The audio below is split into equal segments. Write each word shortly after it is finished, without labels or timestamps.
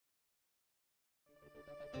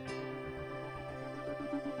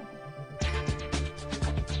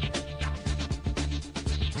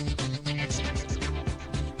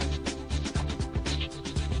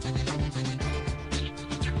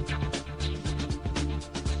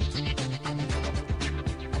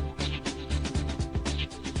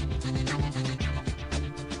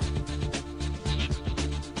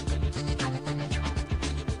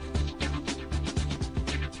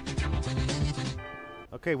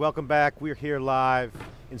Okay, welcome back. We're here live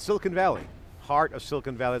in Silicon Valley, heart of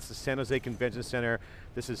Silicon Valley. It's the San Jose Convention Center.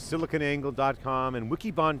 This is SiliconAngle.com and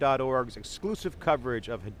Wikibon.org's exclusive coverage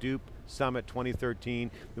of Hadoop Summit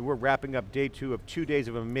 2013. And we're wrapping up day 2 of 2 days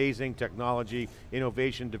of amazing technology,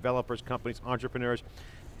 innovation, developers, companies, entrepreneurs,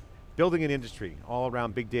 building an industry all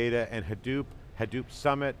around big data and Hadoop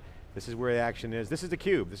Summit. This is where the action is. This is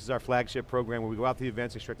theCUBE. This is our flagship program where we go out to the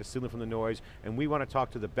events, extract the signal from the noise, and we want to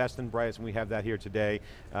talk to the best and brightest, and we have that here today.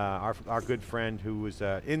 Our good friend who was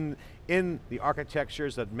in the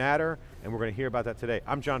architectures that matter, and we're going to hear about that today.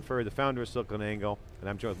 I'm John Furrier, the founder of SiliconAngle, and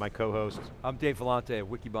I'm joined with my co-host. I'm Dave Vellante at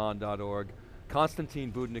Wikibon.org.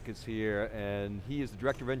 Konstantin Boudnik is here, and he is the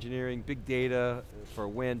Director of Engineering, Big Data for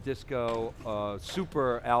WANdisco,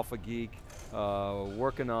 super alpha geek,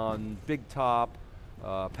 working on Big Top,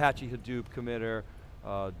 Apache Hadoop committer,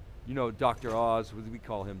 you know Dr. Oz, we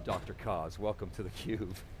call him Dr. Kaz. Welcome to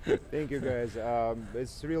theCUBE. Thank you guys.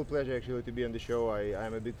 It's a real pleasure actually to be on the show.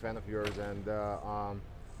 I'm a big fan of yours, and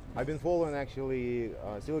I've been following actually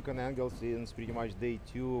SiliconAngle since pretty much day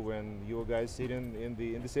 2 when you were guys sitting in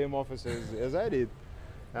the same office as I did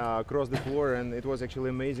across the floor, and it was actually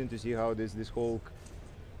amazing to see how this whole,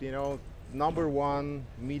 you know, #1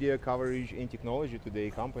 media coverage in technology today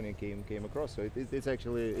company came across. So it's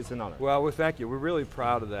actually, it's an honor. Well, thank you. We're really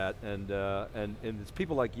proud of that, and it's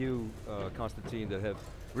people like you, Konstantin, that have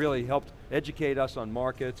really helped educate us on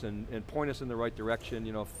markets and point us in the right direction.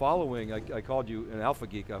 You know, following, I called you an alpha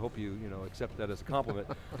geek. I hope you accept that as a compliment.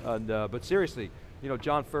 But seriously, you know,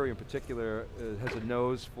 John Furrier in particular has a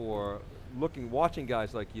nose for watching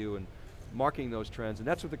guys like you and marking those trends, and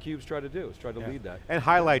that's what theCUBE's try to do, is try to lead that. And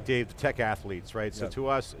highlight, Dave, the tech athletes, right? So to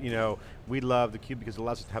us, you know, we love theCUBE because it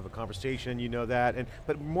allows us to have a conversation, you know that,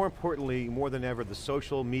 but more importantly, more than ever, the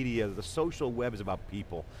social media, the social web is about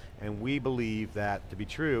people, and we believe that to be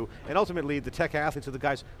true, and ultimately the tech athletes are the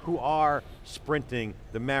guys who are sprinting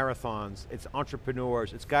the marathons, it's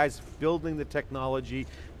entrepreneurs, it's guys building the technology.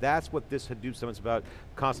 That's what this Hadoop Summit's about.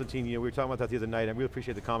 Konstantin, you know, we were talking about that the other night, and I really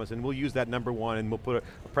appreciate the comments, and we'll use that #1, and we'll put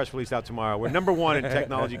a press release out tomorrow. We're #1 in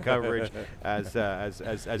technology coverage as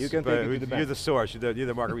you can take it to the you're the source, you're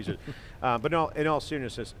the market research. But no, in all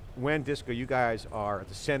seriousness, WANdisco, you guys are at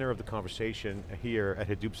the center of the conversation here at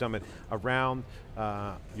Hadoop Summit around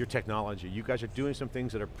your technology. You guys are doing some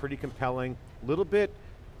things that are pretty compelling, a little bit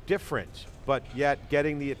different, but yet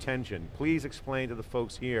getting the attention. Please explain to the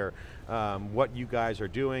folks here what you guys are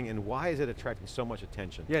doing and why is it attracting so much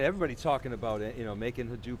attention? Yeah, everybody's talking about it, you know, making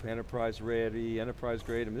Hadoop enterprise ready, enterprise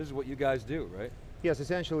grade. I mean, this is what you guys do, right? Yes,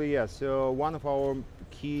 essentially yes. So one of our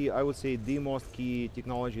key, I would say the most key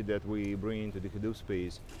technology that we bring into the Hadoop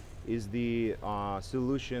space is the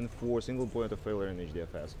solution for single point of failure in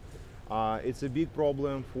HDFS. It's a big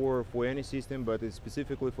problem for any system, but it's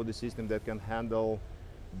specifically for the system that can handle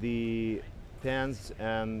the tens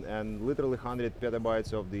and literally 100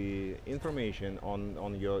 petabytes of the information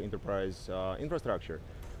on your enterprise infrastructure.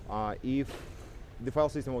 If the file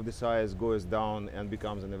system of this size goes down and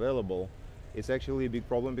becomes unavailable, it's actually a big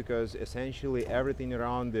problem because essentially everything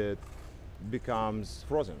around it becomes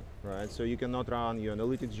frozen, right? So you cannot run your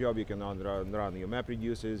analytics job, you cannot run your map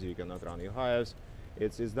reduces, you cannot run your hives.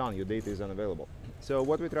 It's done, your data is unavailable. So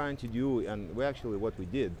what we're trying to do, and what we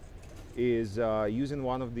did, is using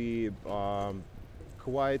one of the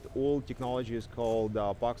quite old technologies called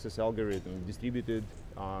Paxos algorithm, distributed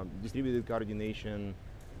coordination,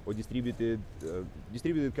 or distributed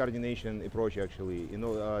coordination approach actually, you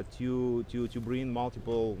know, to bring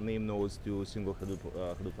multiple name nodes to a single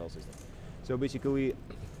Hadoop file system. So basically,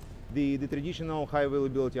 the traditional high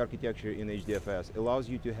availability architecture in HDFS allows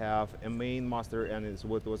you to have a main master, and it's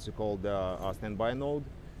what's called a standby node,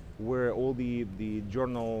 where all the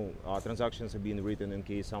journal transactions are being written in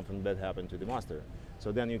case something bad happened to the master.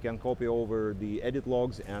 So then you can copy over the edit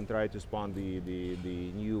logs and try to spawn the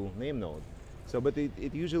new name node. So, but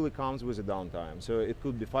it usually comes with a downtime. So it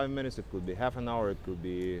could be 5 minutes, it could be half an hour, it could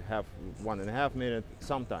be 1.5 minutes,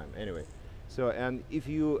 sometime, anyway. So, and if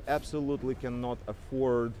you absolutely cannot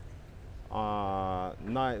afford 5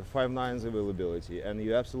 nines availability, and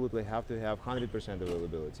you absolutely have to have 100%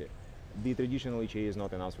 availability, the traditional HA is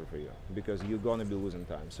not an answer for you because you're going to be losing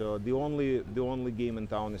time. So the only game in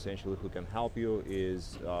town essentially who can help you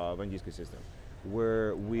is WANdisco system,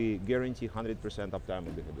 where we guarantee 100% uptime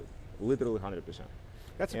of the Hadoop, literally 100%.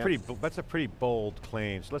 That's a pretty bold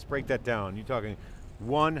claim. So let's break that down. You're talking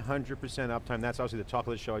 100% uptime. That's obviously the talk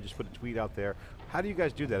of the show. I just put a tweet out there. How do you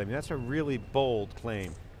guys do that? I mean, that's a really bold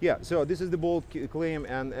claim. Yeah. So this is the bold claim,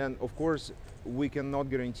 and of course, we cannot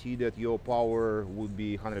guarantee that your power would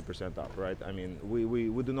be 100% up, right? I mean,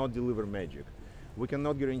 we do not deliver magic. we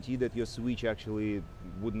cannot guarantee that your switch actually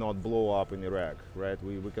would not blow up in a rack, right?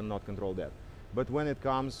 We cannot control that. But when it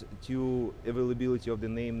comes to availability of the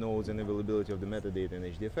name nodes and availability of the metadata in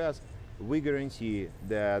HDFS, we guarantee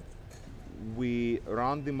that we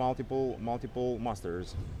run the multiple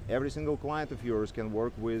masters. Every single client of yours can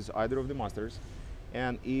work with either of the masters,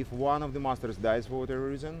 and if one of the masters dies for whatever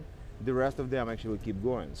reason, the rest of them actually keep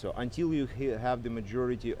going. So until you have the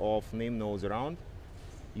majority of name nodes around,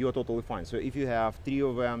 you are totally fine. So if you have 3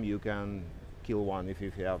 of them, you can kill one. If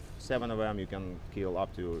you have 7 of them, you can kill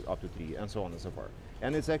up to 3, and so on and so forth.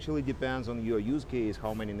 And it actually depends on your use case,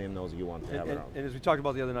 how many name nodes you want to have around. And as we talked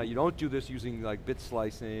about the other night, you don't do this using like bit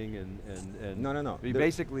slicing and No. You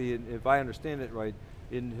basically, if I understand it right,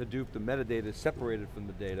 in Hadoop the metadata is separated from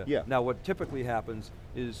the data. Yeah. Now what typically happens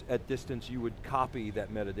is at distance you would copy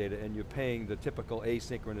that metadata and you're paying the typical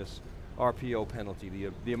asynchronous RPO penalty,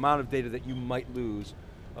 the amount of data that you might lose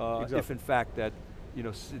if in fact that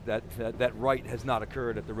that write has not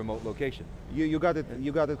occurred at the remote location. You got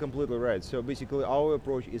it completely right. So basically our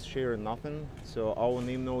approach is share nothing. So our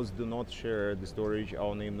name nodes do not share the storage.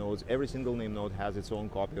 Our name nodes, every single name node has its own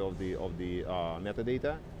copy of the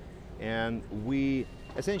metadata. And we,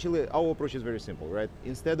 essentially our approach is very simple, right?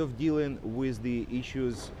 Instead of dealing with the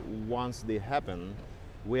issues once they happen,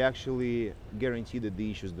 we actually guarantee that the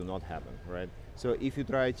issues do not happen, right? So if you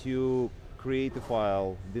try to create a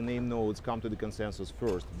file, the name nodes come to the consensus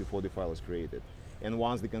first before the file is created. And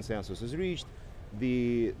once the consensus is reached,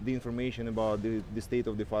 the information about the state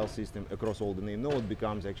of the file system across all the name nodes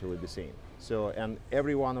becomes actually the same. So, and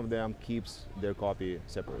every one of them keeps their copy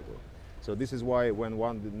separately. So this is why when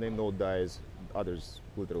one name node dies, others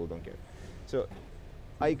literally don't care. So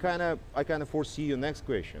I kind of foresee your next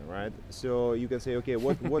question, right? So you can say, okay,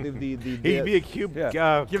 what if the He'd be a CUBE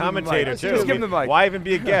commentator too. Just give him the mic. Why even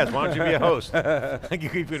be a guest? Why don't you be a host? You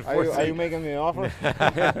are you making me an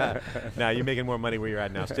offer? No, you're making more money where you're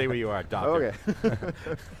at now. Stay where you are, doctor. Okay.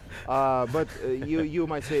 But you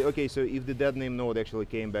might say, okay, so if the dead name node actually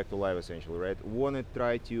came back to life, essentially, right? Want to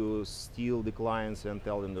try to steal the clients and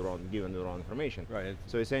tell them give them the wrong information. Right.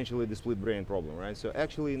 So essentially the split brain problem, right? So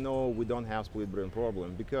actually, no, we don't have split brain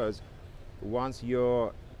problem, because once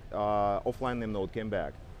your offline name node came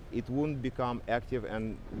back, it wouldn't become active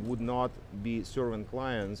and would not be serving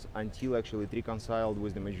clients until actually it reconciled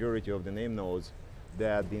with the majority of the name nodes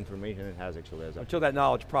that the information it has actually has. Until that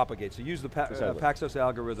knowledge propagates. So use the Paxos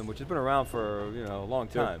algorithm, which has been around for a long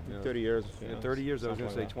time. 30 years. 30 years, I was going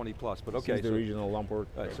to say 20 plus, but okay. Since the regional Lamport.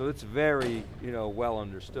 Right, so it's very well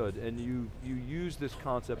understood, and you use this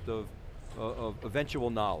concept of eventual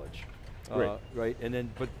knowledge. Right, and then,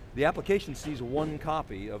 but the application sees one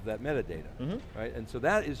copy of that metadata, right? And so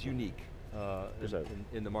that is unique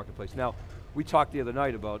in the marketplace. Now, we talked the other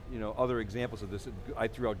night about other examples of this. I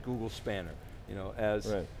threw out Google Spanner, as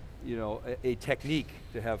a technique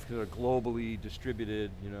to have sort of globally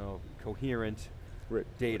distributed, coherent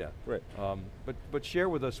data. Right. But share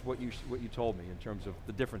with us what you told me in terms of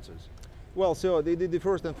the differences. Well, so the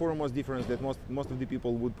first and foremost difference that most of the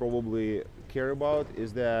people would probably care about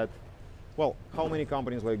is that, well, how many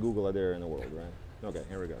companies like Google are there in the world, right? Okay,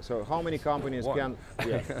 here we go. So how many companies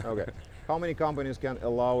how many companies can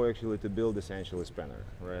allow actually to build essentially Spanner,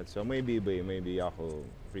 right? So maybe eBay, maybe Yahoo,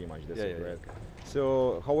 pretty much that's it, right? Okay.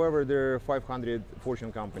 So, however, there are 500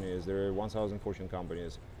 Fortune companies, there are 1,000 Fortune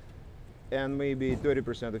companies, and maybe 30%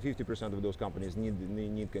 or 50% of those companies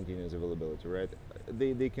need continuous availability, right?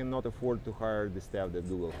 They cannot afford to hire the staff that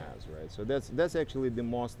Google has, right? So that's actually the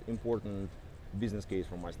most important business case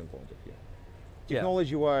from my standpoint of view.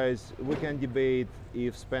 Technology-wise, we can debate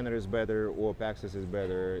if Spanner is better or Paxos is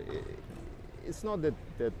better. It's not that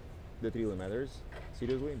really matters,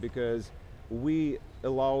 seriously, because we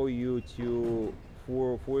allow you to,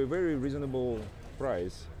 for a very reasonable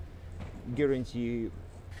price, guarantee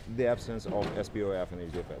the absence of SPOF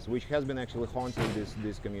and HDFS, which has been actually haunting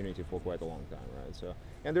this community for quite a long time, right? So,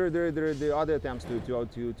 and there are other attempts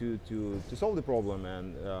to solve the problem,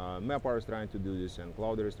 and Mapr is trying to do this, and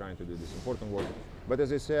Clouder is trying to do this important work. But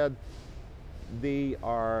as I said, they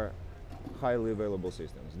are highly available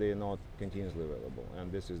systems. They are not continuously available,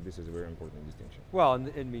 and this is a very important distinction. Well,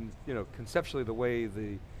 and I mean, conceptually, the way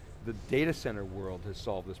the data center world has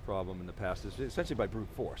solved this problem in the past is essentially by brute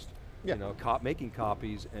force. Yeah. Making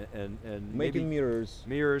copies and making mirrors,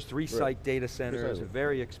 3-site data centers,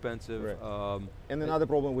 very expensive. Right. And another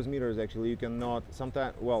problem with mirrors, actually, you cannot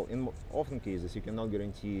sometimes, well, in often cases, you cannot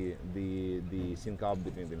guarantee the sync up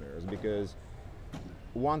between the mirrors, because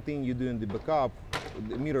one thing you do in the backup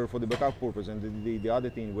mirror for the backup purpose, and the other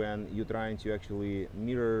thing when you're trying to actually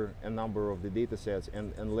mirror a number of the data sets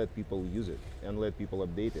and let people use it and let people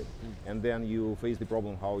update it, and then you face the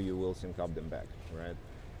problem how you will sync up them back, right?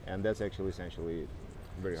 And that's actually essentially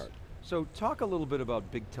very hard. So talk a little bit about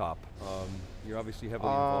Big Top. You're obviously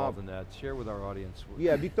heavily involved in that. Share with our audience.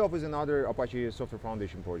 Yeah, Big Top is another Apache Software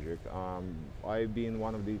Foundation project. I've been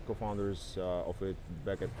one of the co-founders of it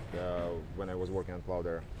back at when I was working on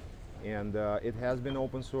Cloudera. And it has been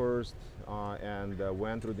open sourced and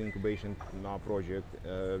went through the incubation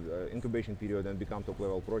incubation period and become top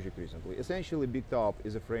level project recently. Essentially, Big Top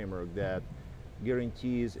is a framework that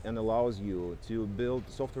guarantees and allows you to build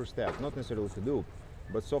software stacks, not necessarily Hadoop,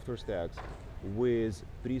 but software stacks with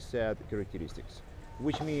preset characteristics.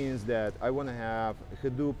 Which means that I want to have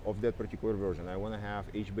Hadoop of that particular version, I want to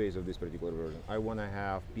have HBase of this particular version, I want to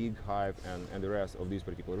have Pig, Hive, and the rest of these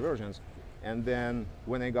particular versions. And then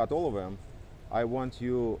when I got all of them, I want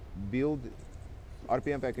to build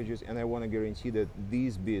RPM packages and I want to guarantee that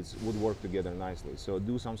these bits would work together nicely. So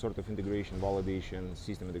do some sort of integration, validation,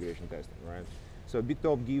 system integration testing, right? So Big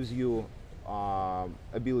Top gives you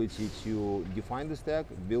ability to define the stack,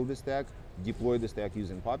 build the stack, deploy the stack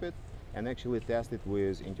using Puppet, and actually test it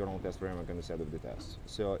with internal test framework and a set of the tests.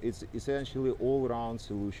 So it's essentially all-round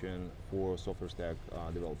solution for software stack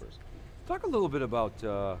developers. Talk a little bit about,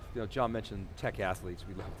 John mentioned tech athletes,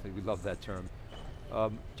 we love that term.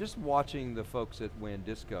 Just watching the folks at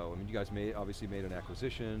WANdisco, I mean, you guys obviously made an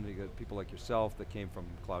acquisition, you got people like yourself that came from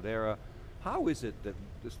Cloudera. How is it that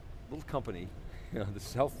this little company, the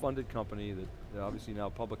self-funded company, that obviously now a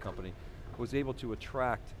public company, was able to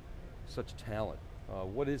attract such talent?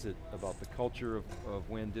 What is it about the culture of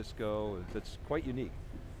WANdisco that's quite unique?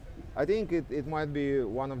 I think it might be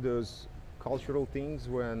one of those cultural things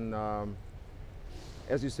when,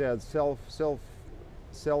 as you said,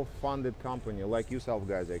 self-funded company, like yourself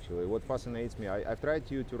guys actually. What fascinates me, I've tried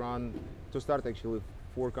to start actually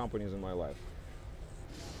 4 companies in my life.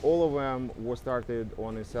 All of them were started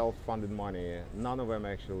on a self-funded money. None of them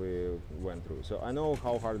actually went through. So I know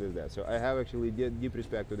how hard it is that. So I have actually deep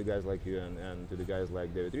respect to the guys like you and to the guys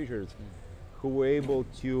like David Richards, who were able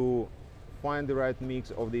to find the right mix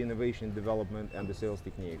of the innovation development and the sales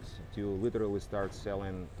techniques to literally start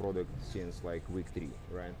selling product since like week 3,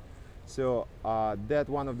 right? So that's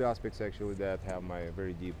one of the aspects actually that have my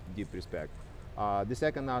very deep respect. The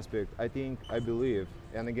second aspect, I believe,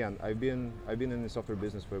 and again, I've been in the software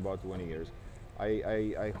business for about 20 years.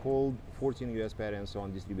 I hold 14 US patents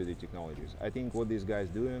on distributed technologies. I think what these guys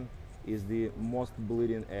doing is the most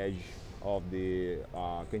bleeding edge of the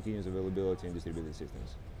continuous availability in distributed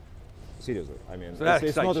systems. Seriously, I mean, so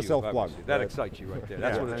it's not a self-plug. That excites you right there.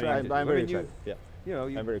 That's what attracted you. I'm very excited.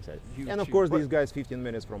 I'm very excited. And of course, these guys 15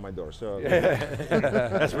 minutes from my door, so.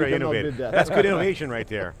 That's very innovative. That's good innovation right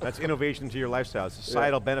there. That's innovation to your lifestyle. It's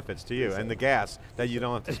societal benefits to you and the gas that you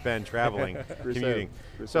don't have to spend traveling, commuting.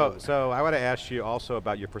 So I want to ask you also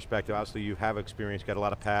about your perspective. Obviously you have experience, got a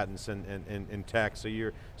lot of patents in tech, so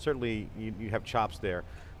you're certainly, you have chops there.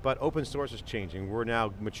 But open source is changing. We're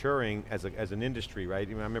now maturing as an industry, right?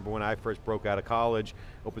 I remember when I first broke out of college,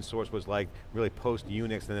 open source was like really post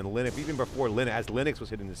Unix and then Linux. Even before Linux, as Linux was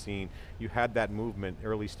hitting the scene, you had that movement,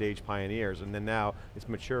 early stage pioneers, and then now it's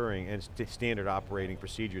maturing and it's standard operating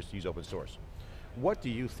procedures to use open source. What do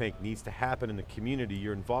you think needs to happen in the community?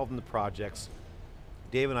 You're involved in the projects.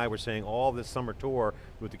 Dave and I were saying all this summer tour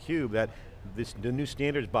with theCUBE that the new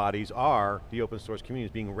standards bodies are the open source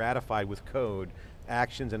communities being ratified with code.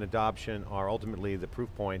 Actions and adoption are ultimately the proof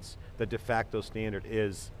points. The de facto standard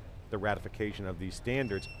is the ratification of these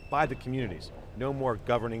standards by the communities. No more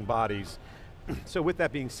governing bodies. So with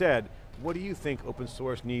that being said, what do you think open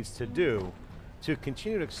source needs to do to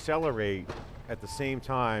continue to accelerate, at the same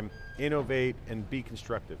time, innovate and be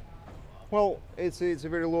constructive? Well, it's a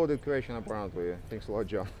very loaded question apparently. Thanks a lot,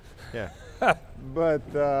 John. Yeah. But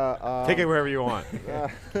take it wherever you want.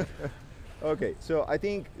 Okay, so I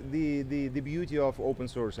think the beauty of open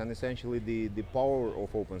source and essentially the power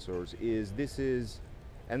of open source is this is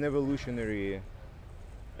an evolutionary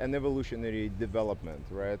development,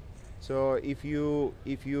 right? So if you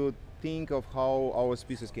think of how our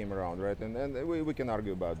species came around, right, and we can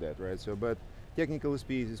argue about that, right? So, but technically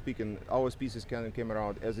speaking, our species came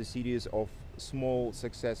around as a series of small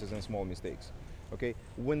successes and small mistakes. Okay,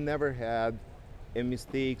 we never had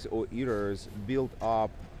mistakes or errors built up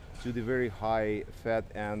to the very high fat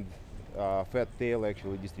tail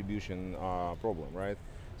actually distribution problem, right?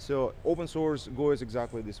 So open source goes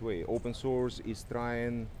exactly this way. Open source is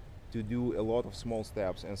trying to do a lot of small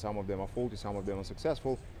steps, and some of them are faulty, some of them are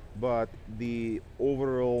successful, but the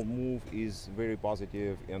overall move is very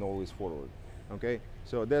positive and always forward. okay?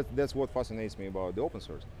 So that's what fascinates me about the open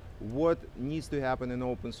source. What needs to happen in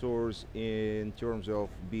open source in terms of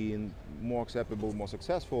being more acceptable, more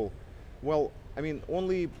successful? Well, I mean,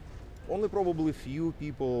 only probably few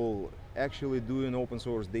people actually doing open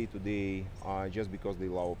source day to day just because they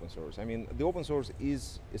love open source. I mean, the open source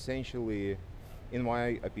is essentially, in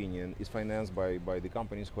my opinion, is financed by the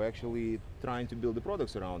companies who are actually trying to build the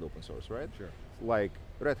products around open source, right? Sure. Like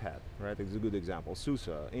Red Hat, right? It's a good example. SUSE,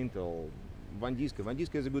 Intel, WANdisco.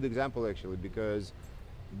 WANdisco is a good example actually because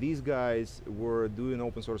these guys were doing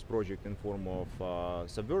open source project in form of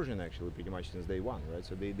subversion actually pretty much since day one, right?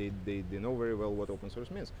 So they know very well what open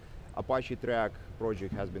source means. Apache Track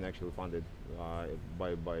project has been actually funded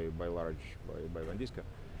by WANdisco.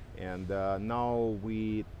 And now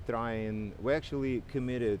we actually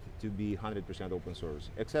committed to be 100% open source,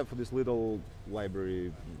 except for this little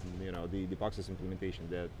library, you know, the Paxos implementation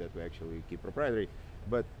that we actually keep proprietary.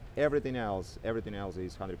 But everything else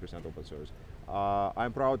is 100% open source.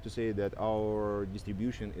 I'm proud to say that our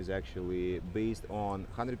distribution is actually based on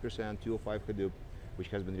 100% 205 Hadoop, which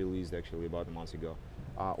has been released actually about a month ago.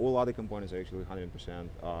 All other components are actually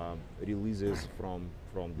 100% releases from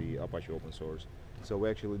the Apache open source. So we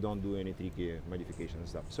actually don't do any tricky modifications and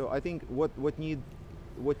stuff. So I think what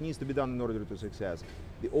needs to be done in order to success,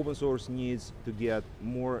 the open source needs to get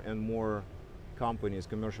more and more companies,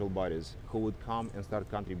 commercial bodies, who would come and start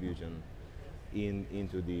contributing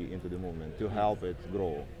into the movement to help it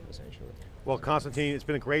grow, essentially. Well, Konstantin, it's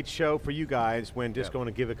been a great show for you guys. WANdisco, want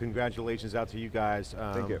to give a congratulations out to you guys.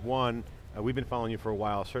 Thank you. One, we've been following you for a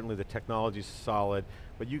while. Certainly the technology's solid,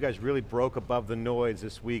 but you guys really broke above the noise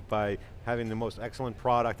this week by having the most excellent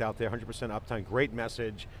product out there, 100% uptime, great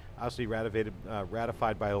message, obviously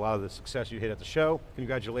ratified by a lot of the success you had at the show.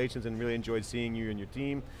 Congratulations, and really enjoyed seeing you and your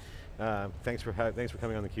team. Thanks for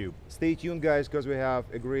coming on theCUBE. Stay tuned, guys, because we have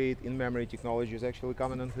a great in-memory technology is actually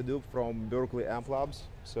coming on Hadoop from Berkeley Amp Labs.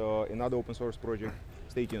 So another open source project.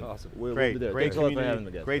 Stay tuned. Awesome. We'll Great, be there. great Thanks a lot for community, having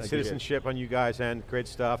me, guys. great Thank you, guys. citizenship on you guys' end, great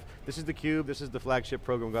stuff. This is theCUBE, this is the flagship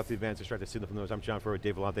program about the advanced extracted signal from those. I'm John Furrier,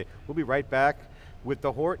 Dave Vellante. We'll be right back with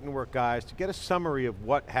the Hortonwork guys to get a summary of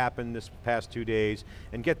what happened this past 2 days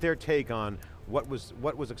and get their take on what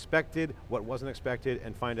was expected, what wasn't expected,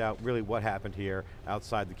 and find out really what happened here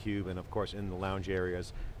outside theCUBE and of course in the lounge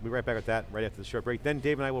areas. We'll be right back with that right after the short break. Then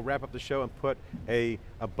Dave and I will wrap up the show and put a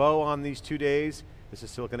bow on these 2 days. This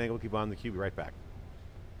is SiliconAngle, keep on theCUBE, be right back.